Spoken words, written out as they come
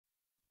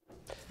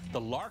The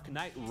Lark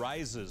Knight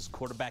rises.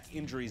 Quarterback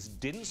injuries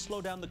didn't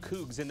slow down the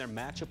Cougs in their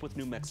matchup with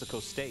New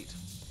Mexico State.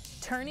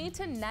 Tourney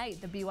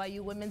tonight, the BYU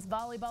women's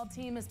volleyball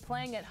team is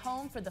playing at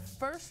home for the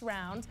first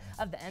round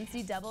of the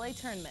NCAA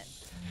tournament.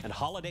 And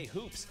holiday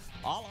hoops.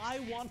 All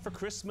I want for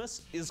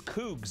Christmas is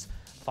Cougs.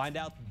 Find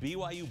out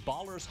BYU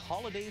Ballers'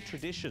 holiday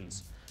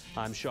traditions.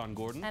 I'm Sean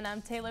Gordon. And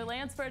I'm Taylor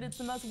Lansford. It's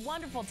the most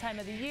wonderful time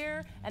of the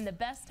year and the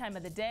best time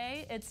of the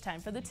day. It's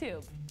time for the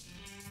Tube.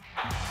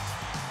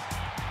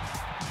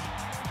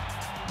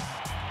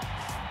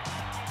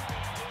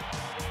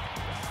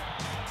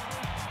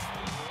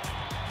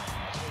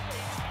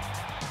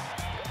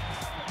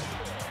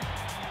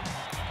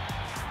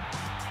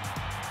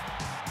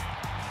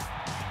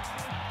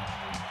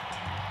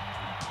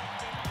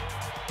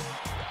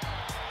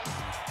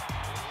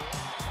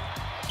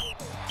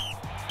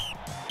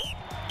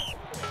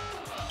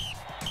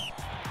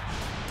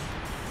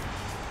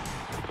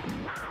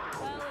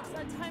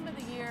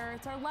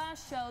 It's our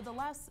last show. The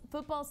last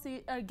football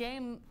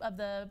game of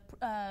the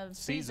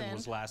season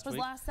was last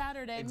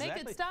Saturday.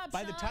 Exactly. Make it stop,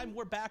 By Sean. the time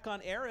we're back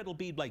on air, it'll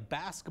be like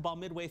basketball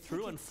midway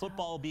through, and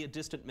football will be a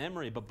distant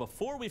memory. But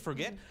before we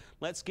forget,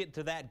 let's get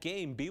to that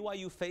game.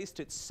 BYU faced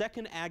its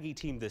second Aggie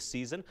team this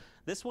season,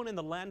 this one in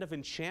the land of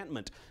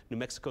enchantment. New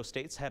Mexico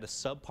State's had a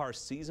subpar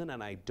season,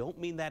 and I don't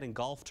mean that in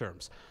golf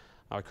terms.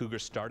 Our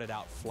Cougars started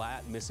out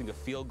flat, missing a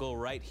field goal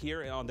right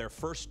here on their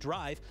first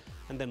drive,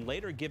 and then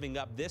later giving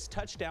up this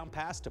touchdown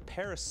pass to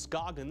Paris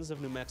Scoggins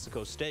of New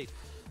Mexico State.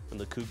 And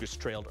the Cougars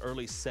trailed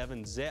early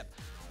 7-0,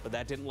 but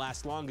that didn't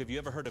last long. Have you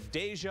ever heard of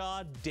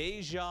deja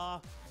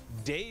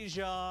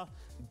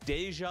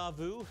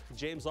vu?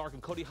 James Lark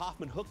and Cody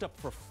Hoffman hooked up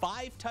for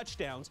 5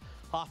 touchdowns.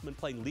 Hoffman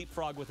playing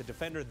leapfrog with a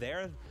defender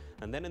there.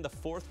 And then in the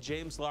fourth,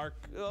 James Lark,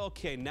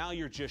 okay, now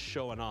you're just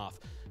showing off.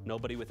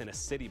 Nobody within a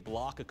city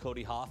block of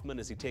Cody Hoffman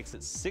as he takes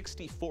it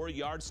 64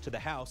 yards to the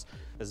house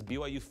as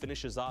BYU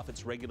finishes off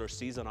its regular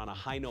season on a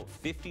high note,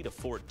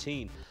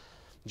 50-14.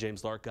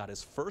 James Lark got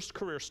his first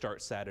career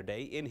start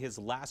Saturday in his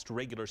last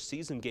regular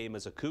season game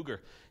as a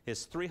Cougar.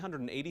 His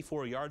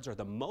 384 yards are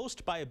the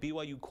most by a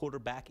BYU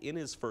quarterback in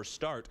his first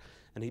start,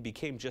 and he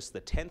became just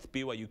the 10th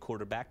BYU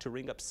quarterback to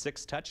ring up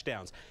 6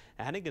 touchdowns,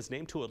 adding his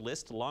name to a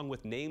list along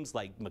with names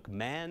like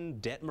McMahon,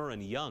 Detmer,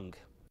 and Young.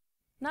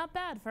 Not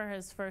bad for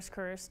his first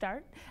career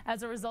start.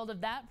 As a result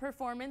of that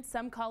performance,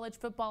 some college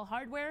football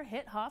hardware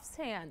hit Hoff's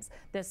hands.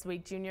 This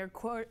week, junior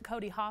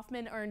Cody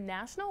Hoffman earned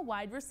National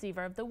Wide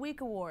Receiver of the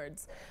Week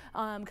awards.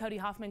 Cody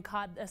Hoffman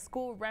caught a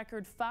school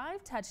record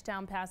 5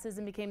 touchdown passes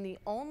and became the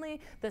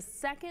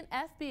second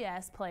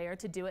FBS player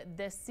to do it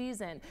this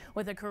season.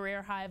 With a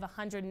career high of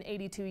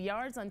 182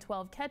 yards on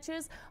 12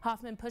 catches,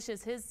 Hoffman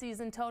pushes his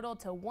season total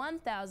to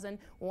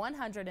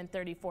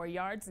 1,134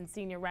 yards, and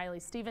senior Riley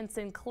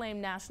Stevenson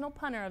claimed National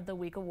Punter of the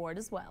Week award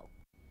as well.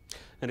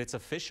 And it's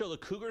official, the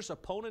Cougars'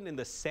 opponent in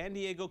the San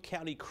Diego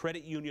County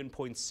Credit Union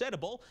Poinsettia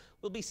Bowl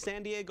will be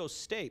San Diego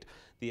State.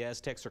 The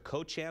Aztecs are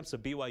co-champs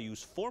of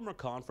BYU's former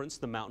conference,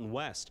 the Mountain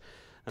West.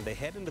 And they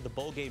head into the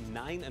bowl game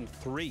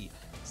 9-3.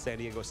 San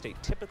Diego State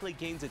typically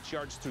gains its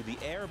yards through the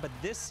air, but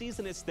this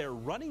season it's their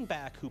running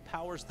back who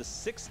powers the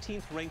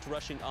 16th ranked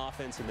rushing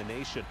offense in the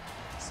nation.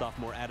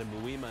 Sophomore Adam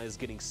Muima is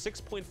getting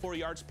 6.4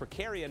 yards per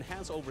carry and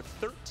has over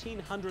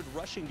 1,300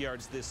 rushing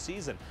yards this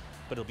season.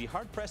 But he'll be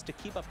hard-pressed to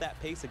keep up that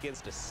pace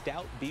against a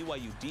stout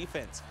BYU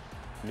defense.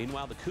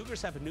 Meanwhile, the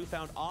Cougars have a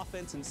newfound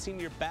offense and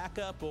senior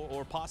backup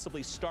or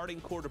possibly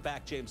starting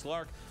quarterback James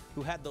Lark,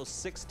 who had those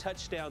 6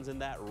 touchdowns in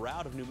that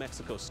rout of New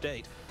Mexico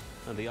State.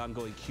 And the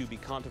ongoing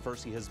QB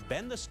controversy has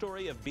been the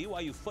story of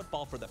BYU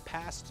football for the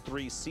past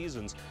 3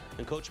 seasons,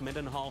 and Coach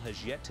Mendenhall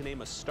has yet to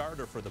name a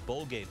starter for the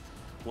bowl game.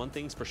 One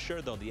thing's for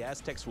sure, though, the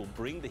Aztecs will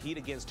bring the heat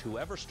against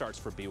whoever starts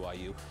for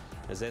BYU,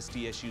 as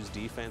SDSU's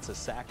defense has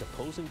sacked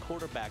opposing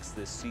quarterbacks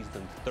this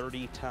season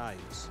 30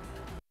 times.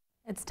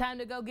 It's time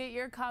to go get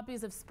your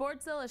copies of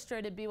Sports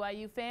Illustrated,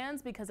 BYU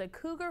fans, because a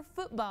Cougar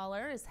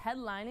footballer is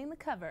headlining the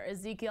cover.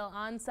 Ezekiel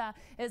Ansah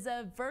is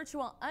a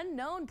virtual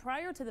unknown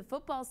prior to the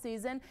football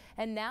season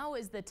and now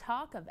is the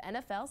talk of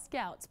NFL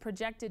scouts,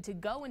 projected to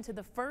go into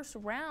the first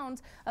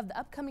round of the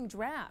upcoming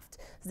draft.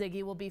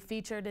 Ziggy will be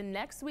featured in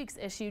next week's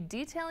issue,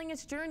 detailing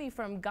his journey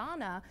from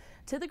Ghana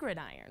to the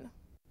gridiron.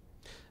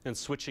 And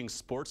switching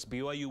sports,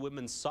 BYU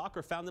women's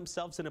soccer found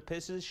themselves in a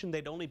position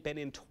they'd only been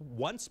in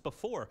once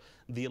before,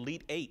 the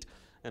Elite 8.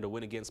 And a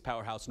win against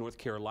powerhouse North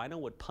Carolina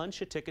would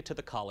punch a ticket to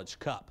the College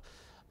Cup.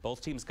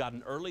 Both teams got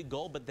an early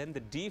goal, but then the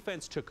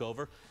defense took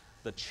over.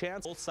 The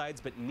chance both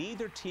sides, but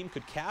neither team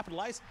could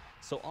capitalize,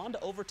 so on to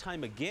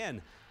overtime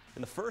again.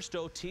 In the first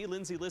OT,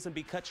 Lindsay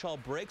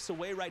Lisenby-Cutshall breaks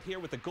away right here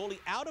with the goalie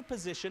out of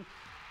position,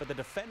 but the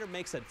defender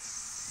makes a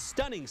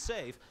stunning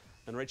save.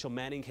 And Rachel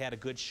Manning had a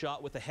good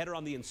shot with a header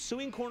on the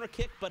ensuing corner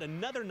kick, but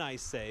another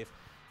nice save.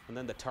 And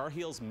then the Tar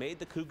Heels made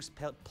the Cougs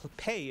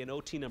pay in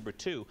OT number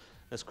 2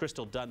 as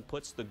Crystal Dunn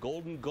puts the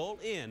golden goal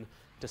in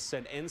to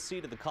send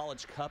NC to the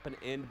College Cup and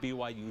end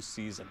BYU's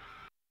season.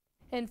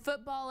 In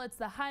football, it's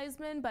the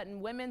Heisman, but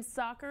in women's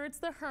soccer, it's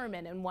the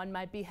Herman, and one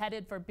might be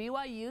headed for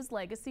BYU's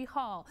Legacy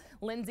Hall.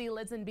 Lindsay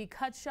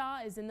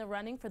Lisenby-Cutshaw is in the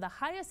running for the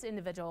highest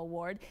individual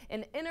award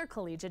in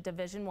Intercollegiate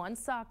Division I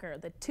soccer,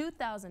 the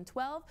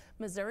 2012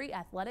 Missouri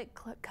Athletic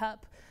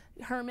Cup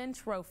Herman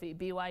Trophy.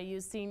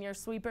 BYU's senior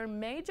sweeper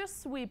may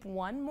just sweep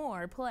one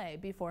more play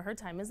before her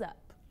time is up.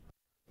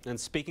 And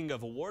speaking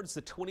of awards,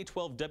 the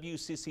 2012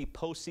 WCC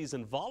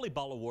Postseason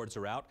Volleyball Awards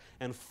are out,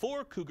 and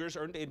 4 Cougars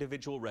earned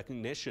individual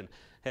recognition.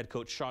 Head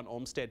coach Sean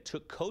Olmstead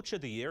took Coach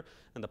of the Year,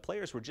 and the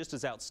players were just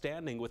as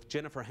outstanding, with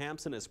Jennifer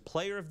Hampson as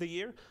Player of the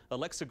Year,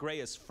 Alexa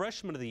Gray as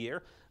Freshman of the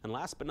Year, and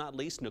last but not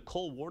least,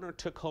 Nicole Warner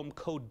took home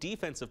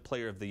Co-Defensive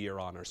Player of the Year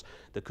honors.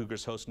 The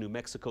Cougars host New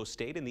Mexico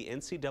State in the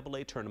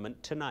NCAA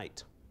tournament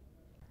tonight.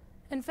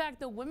 In fact,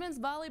 the women's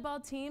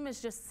volleyball team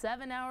is just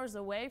 7 hours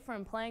away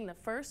from playing the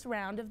first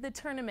round of the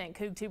tournament.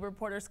 CoogTube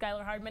reporter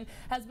Skylar Hardman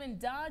has been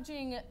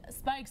dodging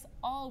spikes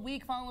all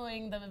week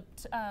following the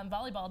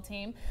volleyball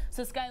team.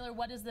 So, Skylar,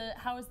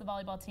 how is the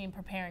volleyball team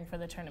preparing for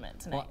the tournament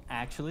tonight? Well,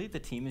 actually, the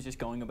team is just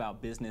going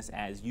about business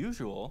as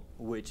usual,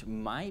 which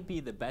might be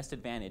the best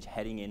advantage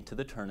heading into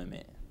the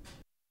tournament.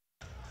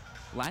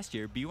 Last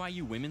year,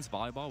 BYU women's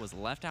volleyball was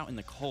left out in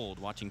the cold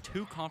watching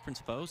 2 conference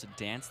foes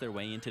dance their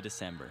way into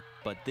December.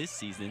 But this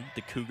season,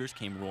 the Cougars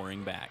came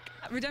roaring back.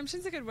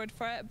 Redemption's a good word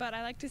for it, but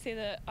I like to say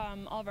that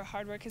all of our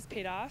hard work has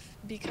paid off,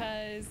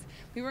 because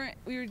we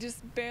were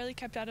just barely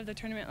kept out of the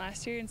tournament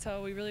last year, and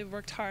so we really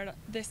worked hard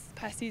this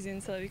past season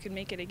so that we could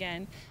make it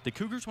again. The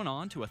Cougars went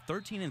on to a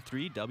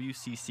 13-3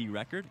 WCC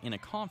record in a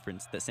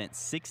conference that sent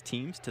 6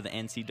 teams to the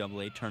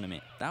NCAA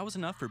tournament. That was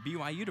enough for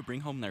BYU to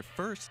bring home their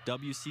first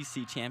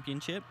WCC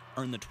championship,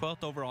 earn the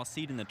 12th overall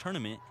seed in the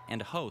tournament,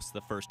 and host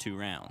the first 2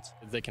 rounds.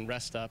 They can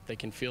rest up, they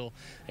can feel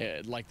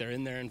like they're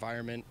in their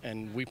environment,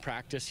 and we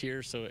practice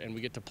here, and we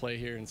get to play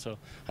here, and so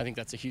I think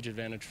that's a huge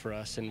advantage for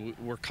us, and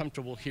we're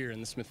comfortable here in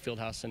the Smith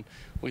Fieldhouse, and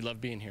we love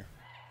being here.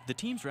 The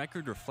team's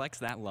record reflects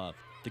that love.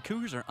 The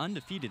Cougars are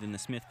undefeated in the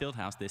Smith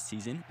Fieldhouse this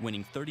season,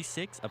 winning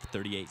 36 of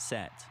 38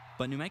 sets.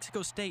 But New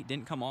Mexico State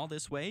didn't come all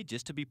this way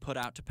just to be put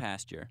out to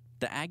pasture.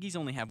 The Aggies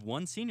only have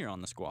 1 senior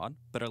on the squad,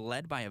 but are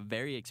led by a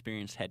very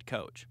experienced head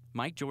coach.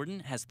 Mike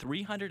Jordan has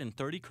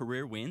 330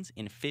 career wins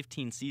in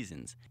 15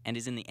 seasons and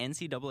is in the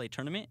NCAA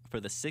tournament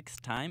for the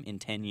 6th time in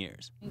 10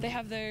 years. They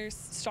have their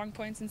strong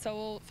points, and so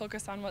we'll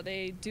focus on what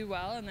they do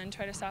well and then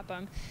try to stop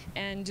them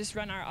and just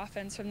run our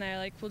offense from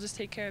there. We'll just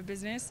take care of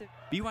business.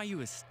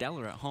 BYU is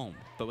stellar at home,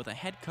 but with a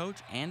head coach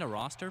and a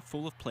roster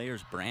full of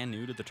players brand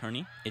new to the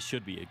tourney, it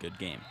should be a good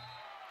game.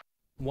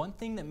 One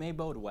thing that may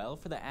bode well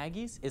for the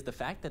Aggies is the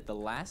fact that the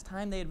last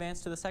time they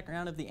advanced to the second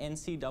round of the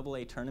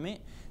NCAA tournament,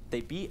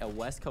 they beat a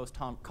West Coast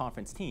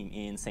Conference team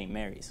in St.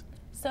 Mary's.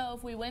 So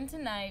if we win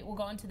tonight, we'll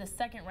go into the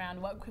second round.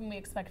 What can we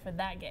expect for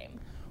that game?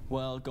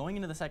 Well, going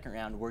into the second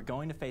round, we're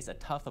going to face a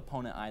tough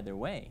opponent either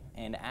way.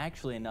 And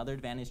actually, another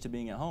advantage to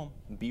being at home,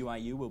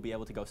 BYU will be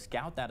able to go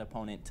scout that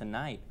opponent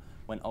tonight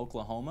when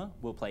Oklahoma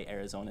will play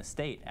Arizona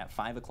State at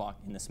 5 o'clock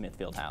in the Smith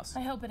Fieldhouse.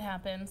 I hope it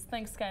happens.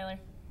 Thanks, Skylar.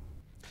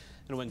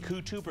 And when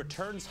CoogTube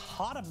returns,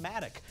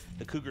 Hot-O-Matic.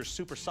 The Cougars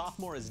super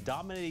sophomore is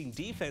dominating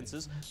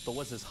defenses, but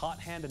was his hot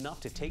hand enough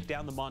to take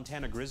down the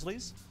Montana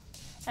Grizzlies?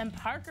 And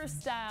Parker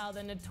Style,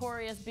 the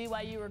notorious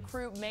BYU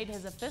recruit, made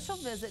his official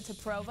visit to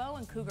Provo,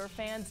 and Cougar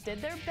fans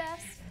did their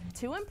best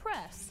to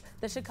impress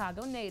the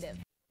Chicago native.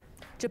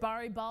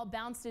 Jabari ball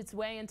bounced its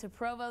way into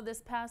Provo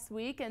this past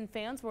week, and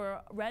fans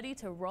were ready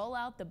to roll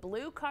out the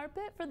blue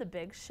carpet for the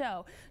big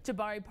show.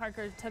 Jabari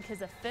Parker took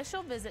his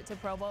official visit to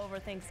Provo over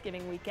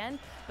Thanksgiving weekend,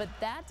 but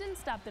that didn't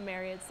stop the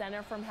Marriott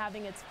Center from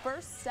having its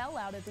first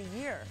sellout of the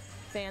year.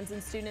 Fans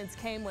and students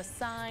came with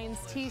signs,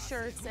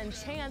 t-shirts, and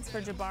chants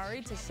for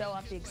Jabari to show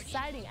off the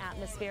exciting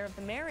atmosphere of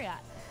the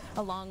Marriott.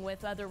 Along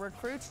with other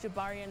recruits,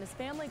 Jabari and his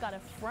family got a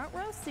front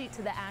row seat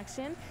to the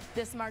action.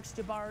 This marks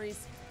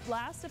Jabari's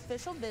last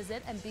official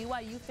visit, and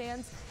BYU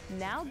fans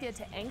now get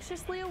to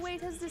anxiously await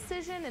his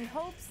decision in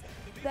hopes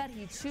that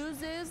he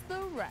chooses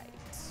the right.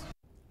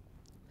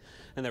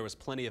 And there was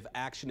plenty of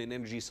action in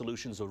Energy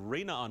Solutions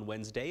Arena on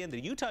Wednesday, and the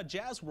Utah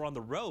Jazz were on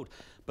the road,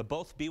 but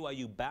both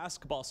BYU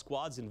basketball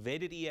squads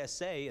invaded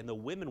ESA, and the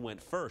women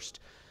went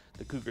first.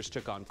 The Cougars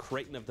took on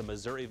Creighton of the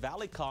Missouri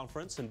Valley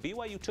Conference, and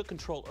BYU took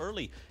control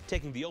early,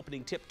 taking the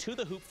opening tip to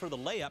the hoop for the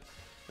layup,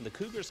 and the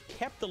Cougars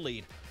kept the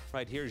lead.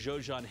 Right here,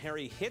 Jojan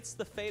Harry hits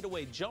the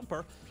fadeaway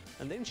jumper,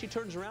 and then she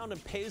turns around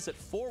and pays it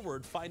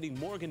forward, finding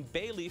Morgan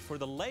Bailey for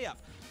the layup.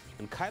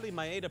 And Kylie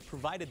Maeda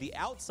provided the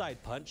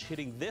outside punch,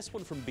 hitting this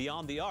one from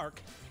beyond the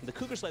arc. And the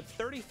Cougars led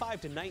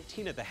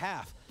 35-19 at the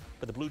half,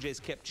 but the Blue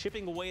Jays kept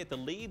chipping away at the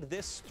lead.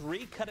 This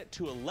 3 cut it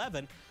to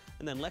 11.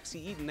 And then Lexi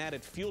Eaton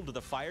added fuel to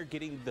the fire,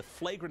 getting the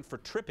flagrant for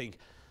tripping.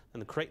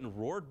 And the Creighton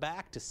roared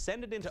back to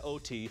send it into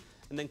OT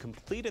and then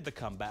completed the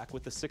comeback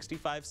with the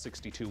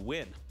 65-62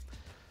 win.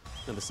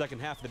 In the second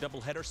half, the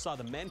doubleheader saw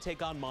the men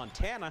take on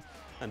Montana,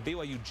 and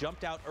BYU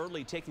jumped out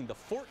early, taking the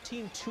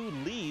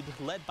 14-2 lead,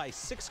 led by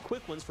 6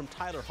 quick ones from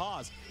Tyler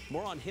Haws.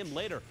 More on him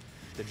later.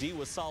 The D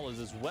was solid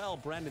as well.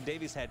 Brandon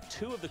Davies had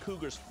 2 of the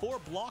Cougars' 4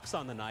 blocks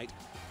on the night.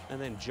 And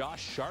then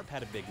Josh Sharp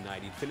had a big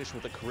night. He finished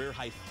with a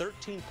career-high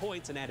 13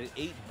 points and added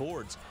 8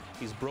 boards.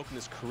 He's broken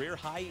his career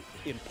high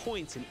in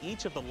points in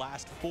each of the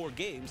last 4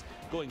 games,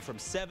 going from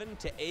 7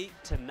 to 8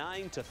 to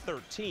 9 to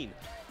 13.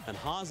 And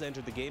Haas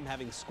entered the game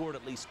having scored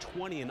at least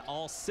 20 in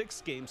all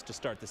 6 games to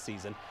start the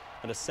season,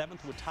 and a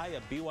 7th would tie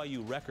a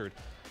BYU record.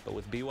 But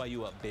with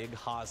BYU up big,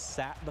 Haas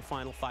sat the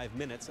final 5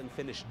 minutes and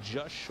finished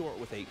just short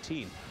with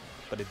 18.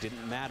 But it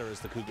didn't matter as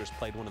the Cougars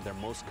played one of their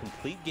most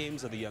complete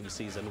games of the young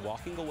season,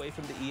 walking away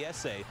from the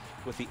ESA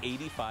with the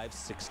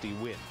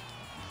 85-60 win.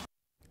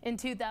 In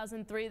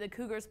 2003, the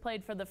Cougars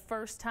played for the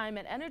first time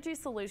at Energy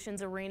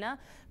Solutions Arena.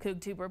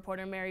 CoogTube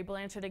reporter Mary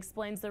Blanchard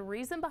explains the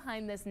reason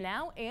behind this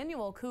now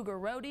annual Cougar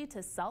Roadie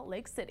to Salt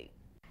Lake City.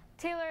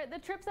 Taylor, the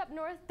trips up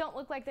north don't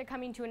look like they're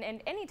coming to an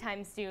end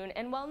anytime soon,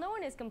 and while no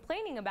one is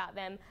complaining about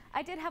them,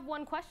 I did have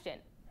one question.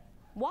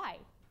 Why?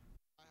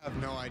 I have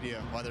no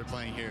idea why they're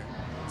playing here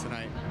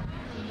tonight.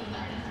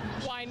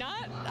 Why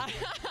not?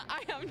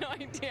 I have no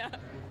idea.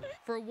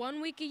 For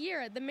 1 week a year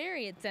at the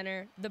Marriott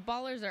Center, the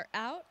ballers are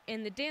out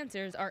and the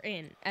dancers are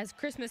in, as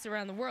Christmas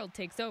Around the World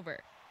takes over.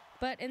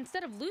 But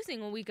instead of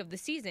losing a week of the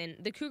season,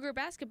 the Cougar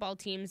basketball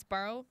teams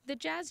borrow the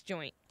Jazz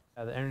joint.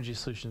 The Energy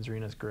Solutions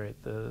Arena is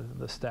great.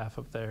 The staff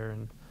up there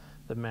and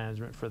the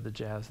management for the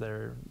Jazz,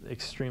 they're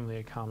extremely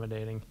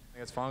accommodating.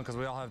 It's fun because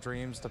we all have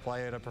dreams to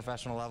play at a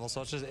professional level,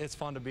 so it's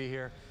fun to be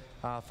here.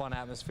 Fun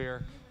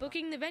atmosphere.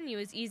 Booking the venue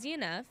is easy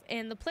enough,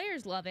 and the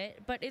players love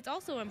it, but it's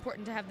also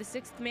important to have the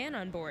 6th man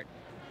on board.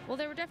 While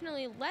there were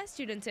definitely less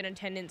students in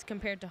attendance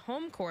compared to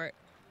home court,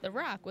 the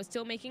Rock was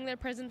still making their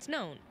presence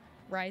known,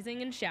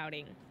 rising and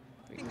shouting.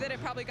 I think that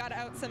it probably got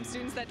out some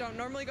students that don't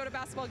normally go to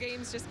basketball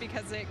games just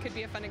because it could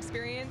be a fun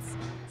experience.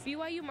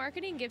 BYU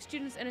marketing gives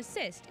students an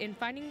assist in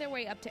finding their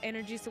way up to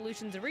Energy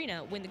Solutions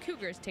Arena when the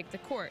Cougars take the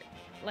court,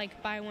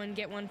 like buy one,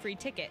 get one free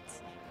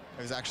tickets.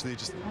 It was actually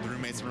just the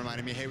roommates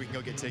reminded me, hey, we can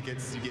go get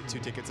tickets. You get 2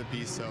 tickets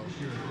apiece, so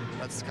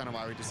that's kind of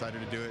why we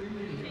decided to do it.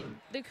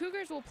 The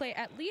Cougars will play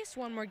at least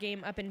one more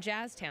game up in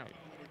Jazztown,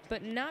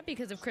 but not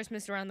because of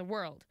Christmas Around the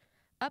World.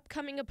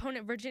 Upcoming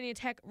opponent Virginia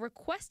Tech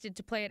requested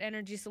to play at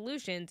Energy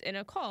Solutions in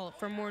a call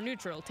for more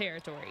neutral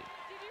territory.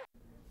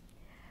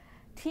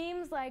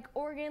 Teams like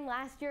Oregon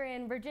last year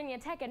and Virginia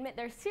Tech admit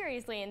they're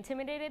seriously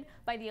intimidated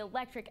by the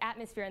electric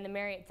atmosphere in the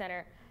Marriott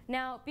Center.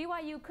 Now,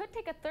 BYU could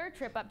take a 3rd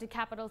trip up to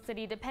Capital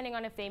City depending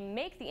on if they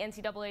make the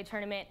NCAA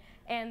tournament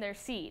and their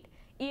seed.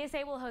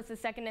 ESA will host the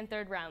 2nd and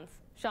 3rd rounds.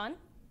 Sean?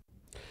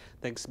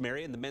 Thanks,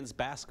 Mary. And the men's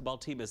basketball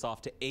team is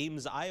off to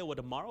Ames, Iowa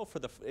tomorrow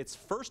for its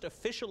first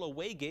official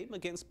away game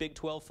against Big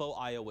 12 foe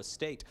Iowa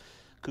State.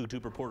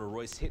 CoogTube reporter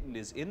Royce Hinton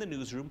is in the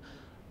newsroom.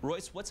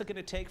 Royce, what's it going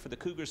to take for the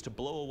Cougars to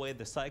blow away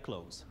the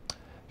Cyclones?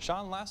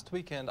 Sean, last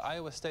weekend,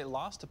 Iowa State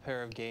lost a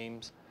pair of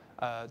games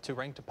to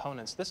ranked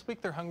opponents. This week,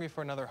 they're hungry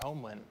for another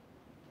home win.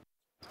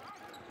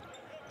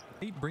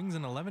 State brings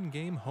an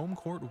 11-game home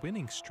court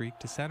winning streak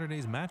to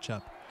Saturday's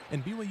matchup,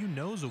 and BYU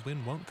knows a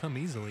win won't come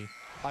easily.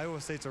 Iowa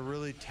State's a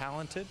really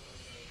talented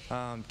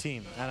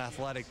team, an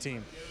athletic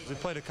team. We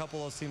played a couple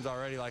of those teams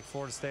already, like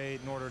Florida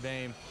State, Notre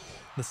Dame.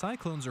 The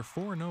Cyclones are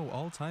 4-0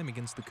 all-time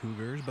against the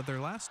Cougars, but their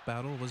last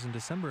battle was in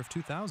December of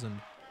 2000.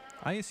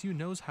 ISU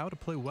knows how to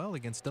play well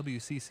against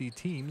WCC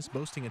teams,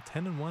 boasting a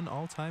 10-1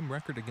 all-time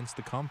record against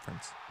the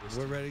conference.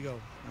 We're ready to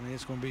go. I mean,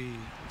 it's going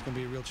to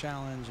be a real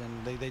challenge,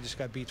 and they just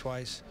got beat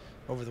twice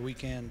over the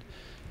weekend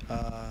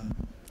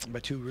by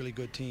 2 really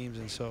good teams,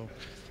 and so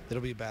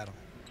it'll be a battle.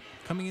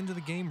 Coming into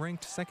the game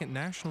ranked 2nd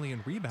nationally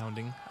in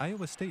rebounding,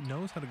 Iowa State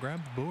knows how to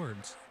grab the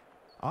boards.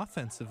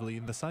 Offensively,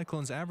 the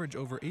Cyclones average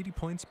over 80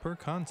 points per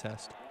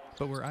contest,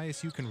 but where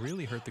ISU can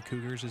really hurt the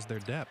Cougars is their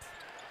depth.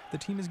 The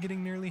team is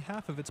getting nearly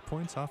half of its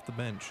points off the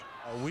bench.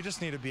 We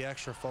just need to be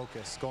extra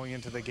focused going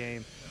into the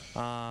game,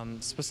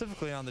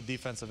 specifically on the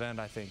defensive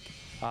end, I think,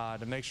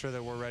 to make sure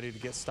that we're ready to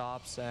get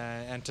stops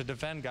and to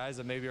defend guys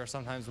that maybe are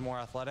sometimes more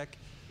athletic.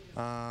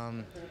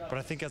 But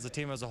I think as a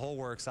team as a whole,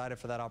 we're excited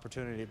for that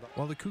opportunity.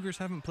 While the Cougars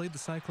haven't played the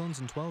Cyclones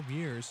in 12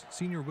 years,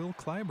 senior Will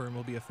Clyburn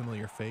will be a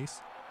familiar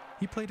face.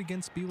 He played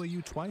against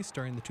BYU twice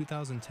during the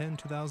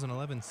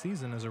 2010-2011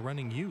 season as a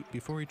running Ute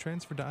before he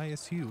transferred to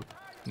ISU.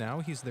 Now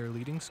he's their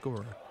leading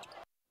scorer.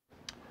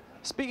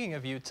 Speaking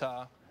of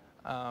Utah,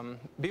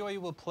 BYU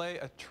will play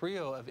a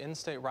trio of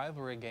in-state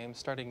rivalry games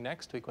starting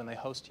next week when they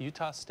host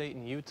Utah State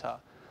in Utah.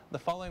 The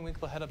following week,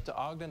 they'll head up to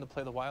Ogden to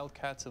play the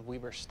Wildcats of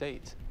Weber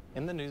State.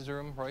 In the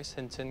newsroom, Royce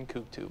Hinton,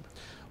 CoogTube.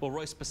 Well,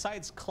 Royce,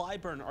 besides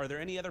Clyburn, are there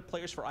any other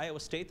players for Iowa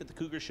State that the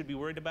Cougars should be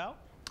worried about?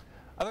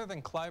 Other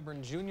than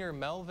Clyburn, junior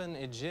Melvin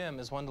Ejim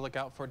is one to look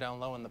out for down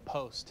low in the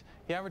post.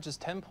 He averages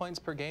 10 points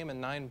per game and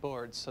 9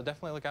 boards, so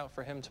definitely look out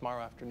for him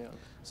tomorrow afternoon.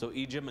 So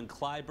Ejim and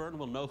Clyburn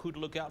will know who to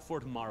look out for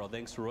tomorrow.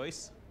 Thanks,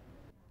 Royce.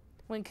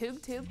 When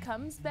CoogTube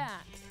comes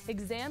back,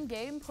 exam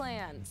game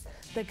plans.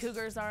 The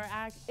Cougars are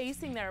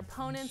acing their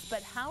opponents,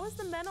 but how is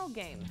the mental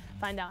game?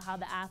 Find out how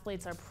the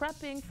athletes are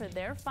prepping for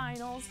their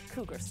finals,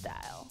 Cougar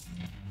style.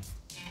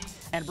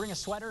 And bring a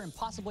sweater and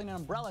possibly an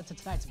umbrella to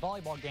tonight's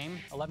volleyball game.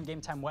 11 game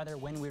time weather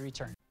when we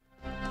return.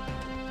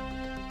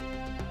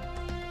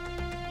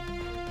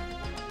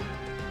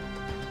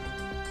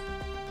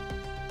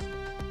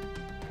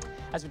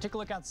 As we take a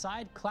look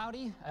outside,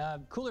 cloudy,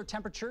 cooler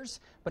temperatures,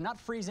 but not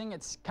freezing.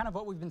 It's kind of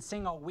what we've been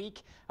seeing all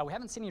week. We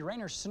haven't seen any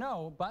rain or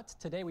snow, but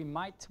today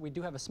we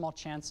do have a small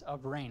chance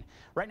of rain.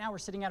 Right now we're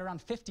sitting at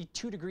around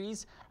 52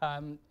 degrees,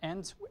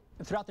 and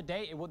throughout the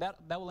day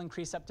that will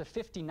increase up to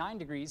 59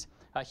 degrees.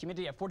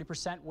 Humidity at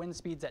 40%, wind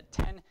speeds at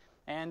 10,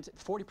 and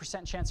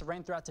 40% chance of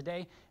rain throughout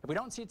today. If we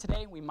don't see it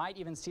today, we might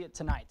even see it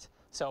tonight.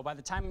 So by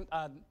the time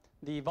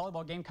the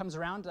volleyball game comes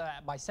around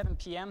by 7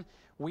 p.m.,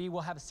 we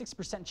will have a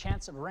 60%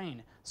 chance of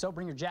rain. So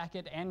bring your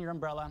jacket and your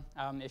umbrella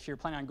if you're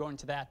planning on going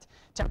to that.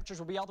 Temperatures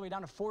will be all the way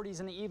down to 40s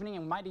in the evening,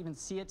 and we might even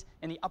see it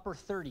in the upper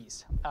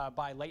 30s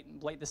by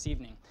late this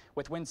evening,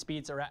 with wind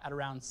speeds at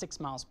around 6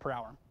 miles per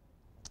hour.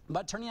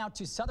 But turning out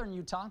to southern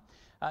Utah,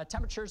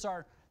 temperatures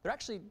they're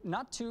actually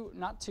not too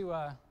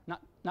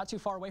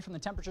far away from the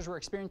temperatures we're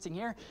experiencing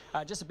here.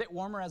 Just a bit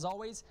warmer as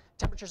always.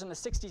 Temperatures in the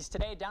 60s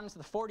today, down into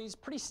the 40s,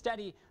 pretty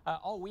steady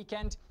all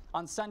weekend.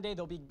 On Sunday,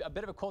 there'll be a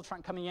bit of a cold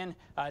front coming in,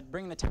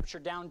 bringing the temperature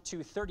down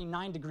to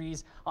 39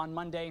 degrees on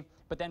Monday,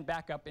 but then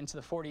back up into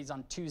the 40s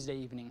on Tuesday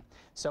evening.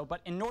 So,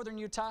 but in northern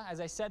Utah, as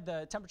I said,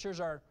 the temperatures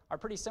are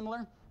pretty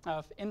similar.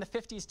 In the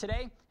 50s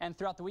today, and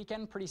throughout the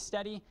weekend, pretty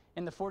steady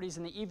in the 40s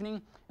in the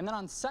evening. And then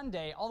on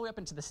Sunday, all the way up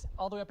into the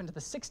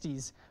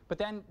 60s. But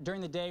then during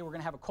the day, we're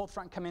going to have a cold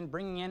front come in,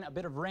 bringing in a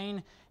bit of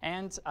rain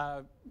and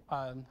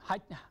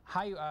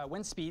high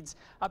wind speeds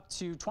up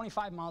to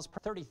 25 miles per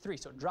 33.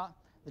 So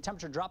the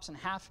temperature drops in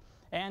half,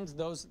 and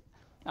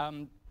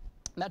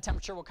that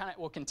temperature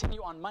will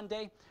continue on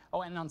Monday.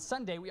 Oh, and on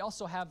Sunday, we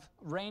also have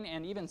rain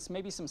and even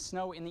maybe some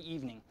snow in the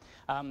evening.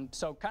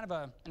 So kind of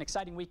an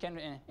exciting weekend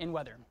in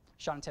weather.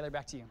 Sean and Taylor,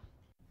 back to you.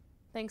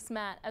 Thanks,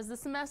 Matt. As the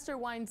semester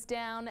winds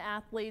down,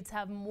 athletes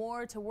have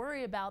more to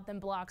worry about than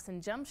blocks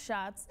and jump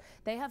shots.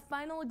 They have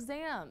final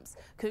exams.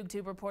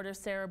 CoogTube reporter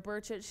Sarah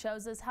Burchett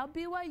shows us how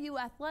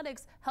BYU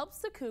athletics helps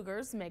the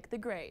Cougars make the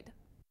grade.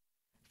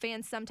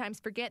 Fans sometimes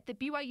forget that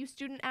BYU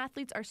student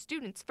athletes are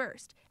students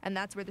first, and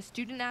that's where the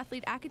Student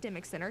Athlete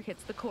Academic Center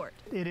hits the court.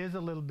 It is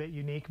a little bit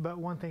unique, but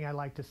one thing I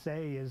like to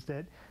say is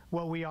that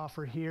what we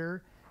offer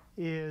here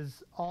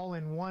is all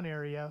in one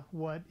area,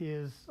 what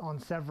is on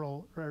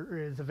several, or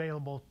is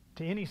available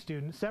to any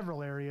student,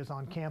 several areas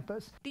on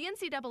campus. The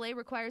NCAA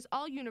requires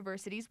all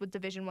universities with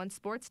Division I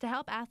sports to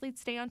help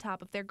athletes stay on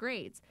top of their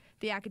grades.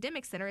 The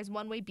Academic Center is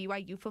one way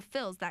BYU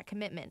fulfills that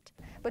commitment.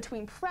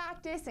 Between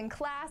practice and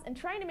class and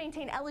trying to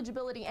maintain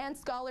eligibility and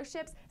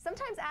scholarships,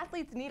 sometimes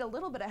athletes need a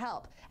little bit of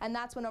help, and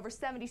that's when over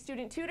 70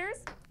 student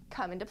tutors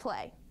come into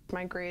play.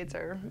 My grades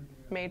are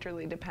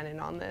majorly dependent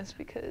on this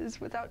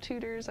because without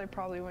tutors, I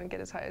probably wouldn't get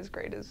as high as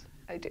grade as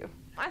I do.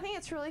 I think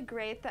it's really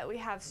great that we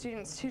have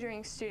students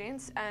tutoring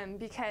students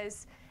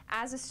because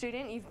as a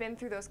student, you've been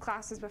through those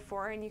classes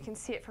before and you can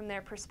see it from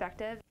their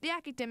perspective. The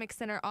Academic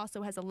Center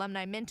also has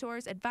alumni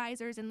mentors,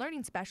 advisors, and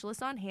learning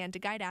specialists on hand to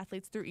guide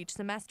athletes through each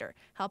semester,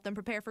 help them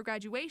prepare for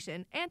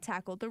graduation, and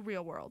tackle the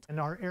real world. And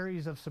our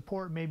areas of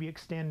support maybe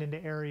extend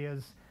into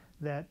areas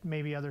that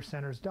maybe other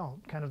centers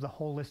don't, kind of the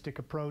holistic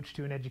approach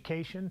to an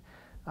education.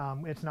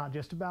 It's not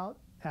just about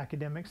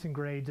academics and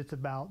grades, it's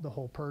about the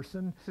whole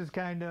person. This is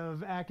kind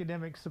of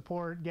academic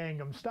support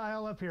Gangnam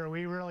style up here.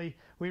 We really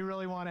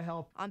want to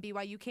help. On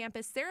BYU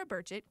campus, Sarah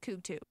Burchett,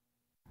 CoogTube.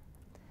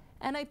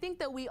 And I think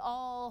that we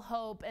all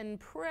hope and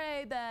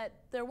pray that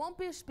there won't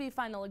be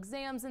final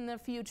exams in the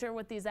future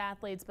with these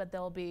athletes, but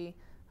there'll be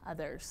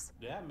others.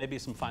 Yeah, maybe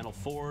some Final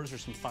Fours or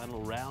some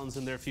final rounds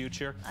in their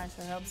future. I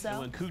sure hope so. And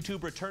when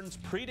CoogTube returns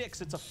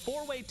predicts, it's a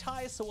four-way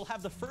tie, so we'll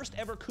have the first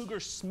ever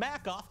Cougar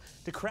smack-off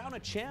to crown a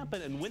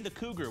champion and win the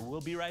Cougar. We'll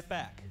be right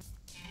back.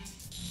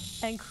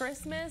 And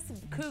Christmas,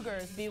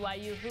 Cougars,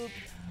 BYU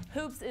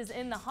Hoops is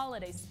in the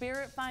holiday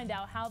spirit. Find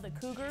out how the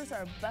Cougars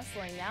are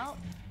bustling out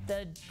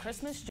the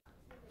Christmas.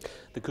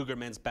 The Cougar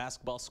men's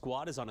basketball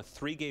squad is on a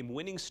 3-game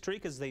winning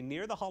streak as they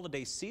near the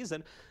holiday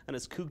season. And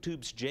as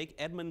CoogTube's Jake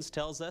Edmonds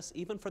tells us,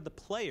 even for the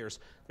players,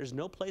 there's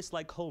no place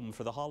like home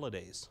for the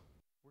holidays.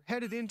 We're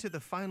headed into the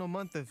final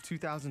month of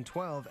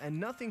 2012, and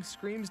nothing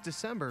screams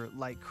December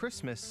like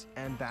Christmas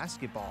and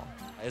basketball.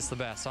 It's the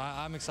best.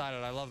 I'm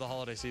excited. I love the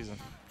holiday season.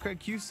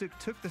 Craig Cusick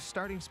took the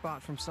starting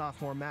spot from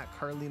sophomore Matt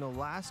Carlino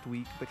last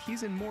week, but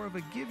he's in more of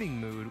a giving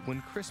mood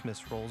when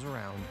Christmas rolls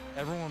around.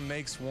 Everyone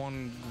makes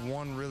one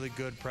really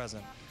good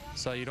present.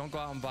 So you don't go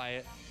out and buy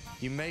it,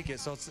 you make it,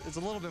 so it's a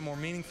little bit more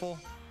meaningful.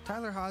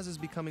 Tyler Haas is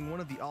becoming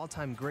one of the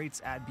all-time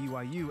greats at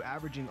BYU,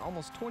 averaging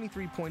almost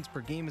 23 points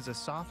per game as a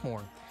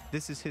sophomore.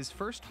 This is his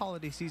first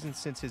holiday season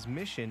since his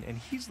mission, and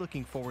he's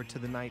looking forward to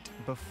the night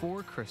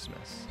before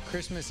Christmas.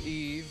 Christmas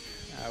Eve,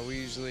 we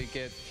usually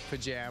get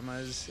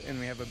pajamas, and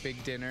we have a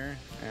big dinner.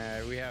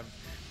 We have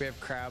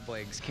crab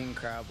legs, king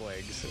crab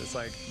legs. It's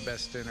like the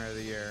best dinner of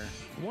the year.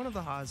 One of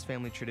the Haas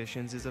family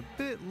traditions is a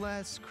bit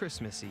less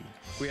Christmassy.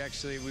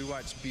 We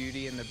watch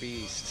Beauty and the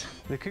Beast.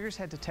 The Cougars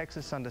head to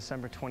Texas on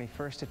December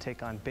 21st to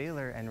take on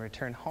Baylor and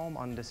return home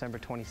on December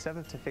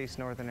 27th to face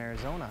Northern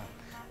Arizona.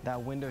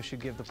 That window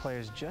should give the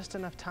players just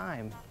enough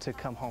time to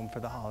come home for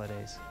the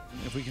holidays.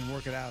 If we can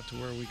work it out to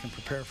where we can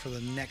prepare for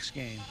the next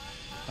game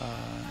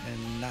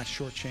and not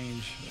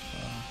shortchange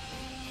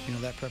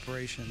that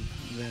preparation,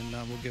 then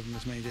we'll give them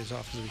as many days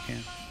off as we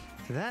can.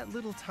 That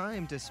little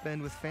time to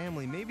spend with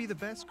family may be the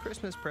best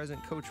Christmas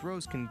present Coach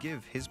Rose can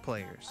give his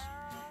players.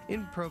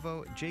 In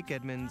Provo, Jake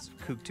Edmonds,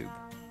 CoogTube.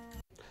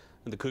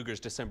 And the Cougars'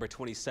 December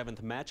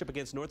 27th matchup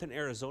against Northern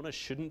Arizona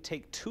shouldn't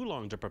take too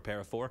long to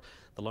prepare for.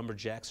 The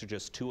Lumberjacks are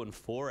just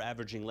 2-4,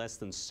 averaging less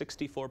than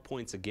 64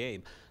 points a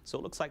game. So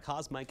it looks like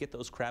Haas might get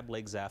those crab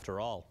legs after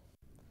all.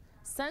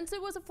 Since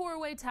it was a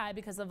four-way tie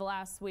because of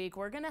last week,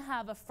 we're going to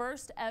have a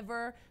first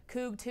ever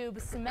CoogTube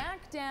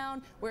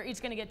Smackdown. We're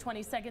each going to get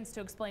 20 seconds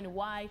to explain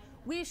why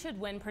we should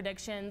win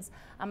predictions.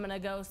 I'm going to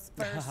go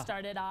first,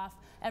 start it off.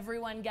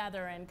 Everyone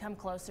gather in, come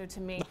closer to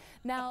me.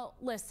 Now,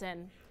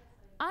 listen.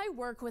 I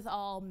work with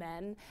all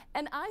men,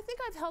 and I think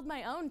I've held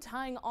my own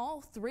tying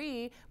all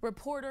three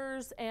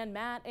reporters and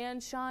Matt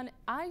and Sean.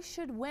 I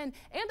should win,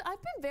 and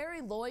I've been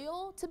very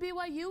loyal to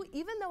BYU.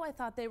 Even though I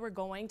thought they were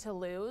going to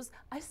lose,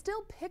 I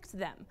still picked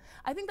them.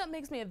 I think that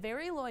makes me a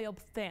very loyal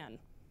fan.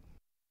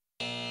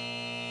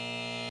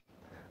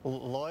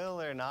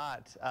 Loyal or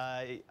not,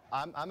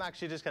 I'm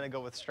actually just going to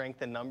go with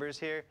strength in numbers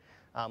here.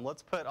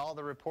 Let's put all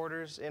the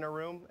reporters in a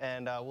room,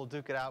 and we'll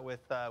duke it out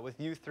with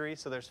you three.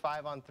 So there's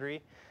 5 on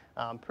 3.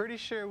 I'm pretty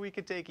sure we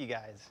could take you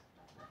guys.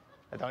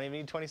 I don't even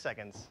need 20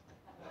 seconds.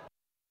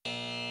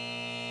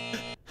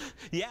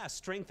 Yeah,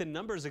 strength in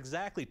numbers,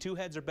 exactly. 2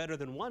 heads are better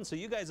than 1, so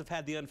you guys have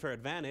had the unfair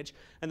advantage.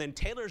 And then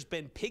Taylor's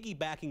been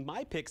piggybacking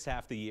my picks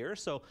half the year,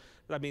 so,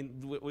 I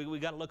mean, we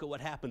got to look at what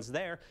happens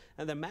there.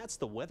 And then Matt's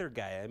the weather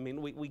guy. I mean,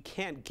 we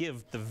can't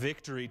give the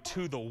victory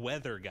to the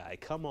weather guy.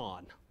 Come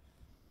on.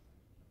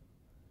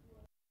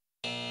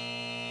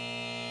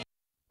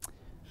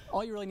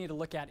 All you really need to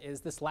look at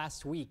is this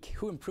last week.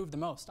 Who improved the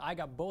most? I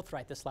got both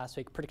right this last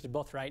week, predicted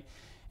both right.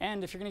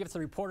 And if you're going to give it to the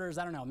reporters,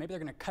 I don't know, maybe they're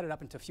going to cut it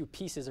up into a few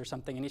pieces or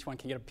something, and each one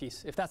can get a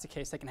piece. If that's the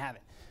case, they can have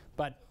it.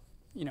 But,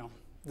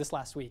 this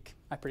last week,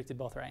 I predicted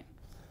both right.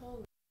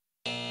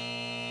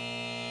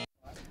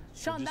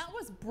 Sean, that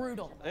was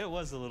brutal. It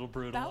was a little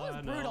brutal. That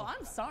was brutal.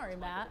 I'm sorry,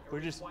 Matt.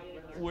 We're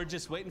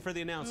just waiting for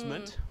the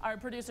announcement. Our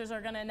producers are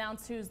going to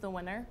announce who's the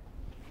winner.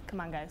 Come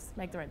on, guys,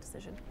 make the right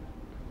decision.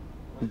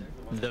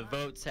 The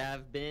votes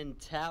have been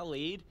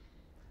tallied,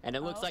 and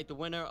it looks like the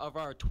winner of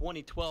our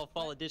 2012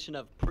 fall edition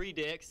of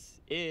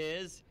Predicts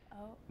is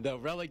the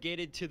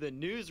relegated to the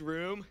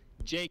newsroom,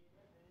 Jake.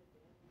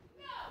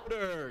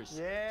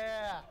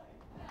 Yeah,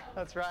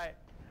 that's right.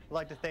 I'd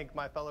like to thank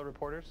my fellow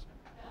reporters.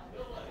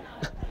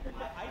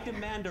 I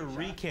demand a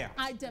recount.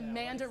 I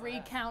demand a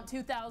recount,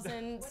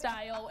 2000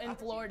 style in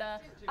Florida.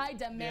 I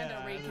demand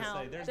a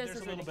recount. There's This is a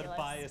little ridiculous. bit of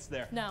bias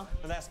there. No.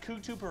 And that's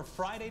CoogTube for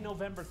Friday,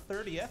 November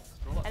 30th.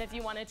 And if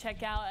you want to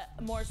check out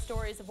more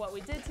stories of what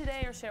we did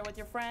today or share with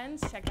your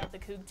friends, check out the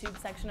CoogTube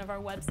section of our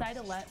website,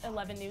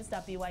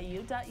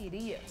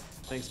 11news.byu.edu.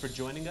 Thanks for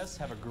joining us.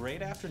 Have a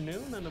great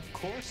afternoon, and of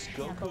course,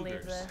 go Can't Cougars.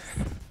 believe this.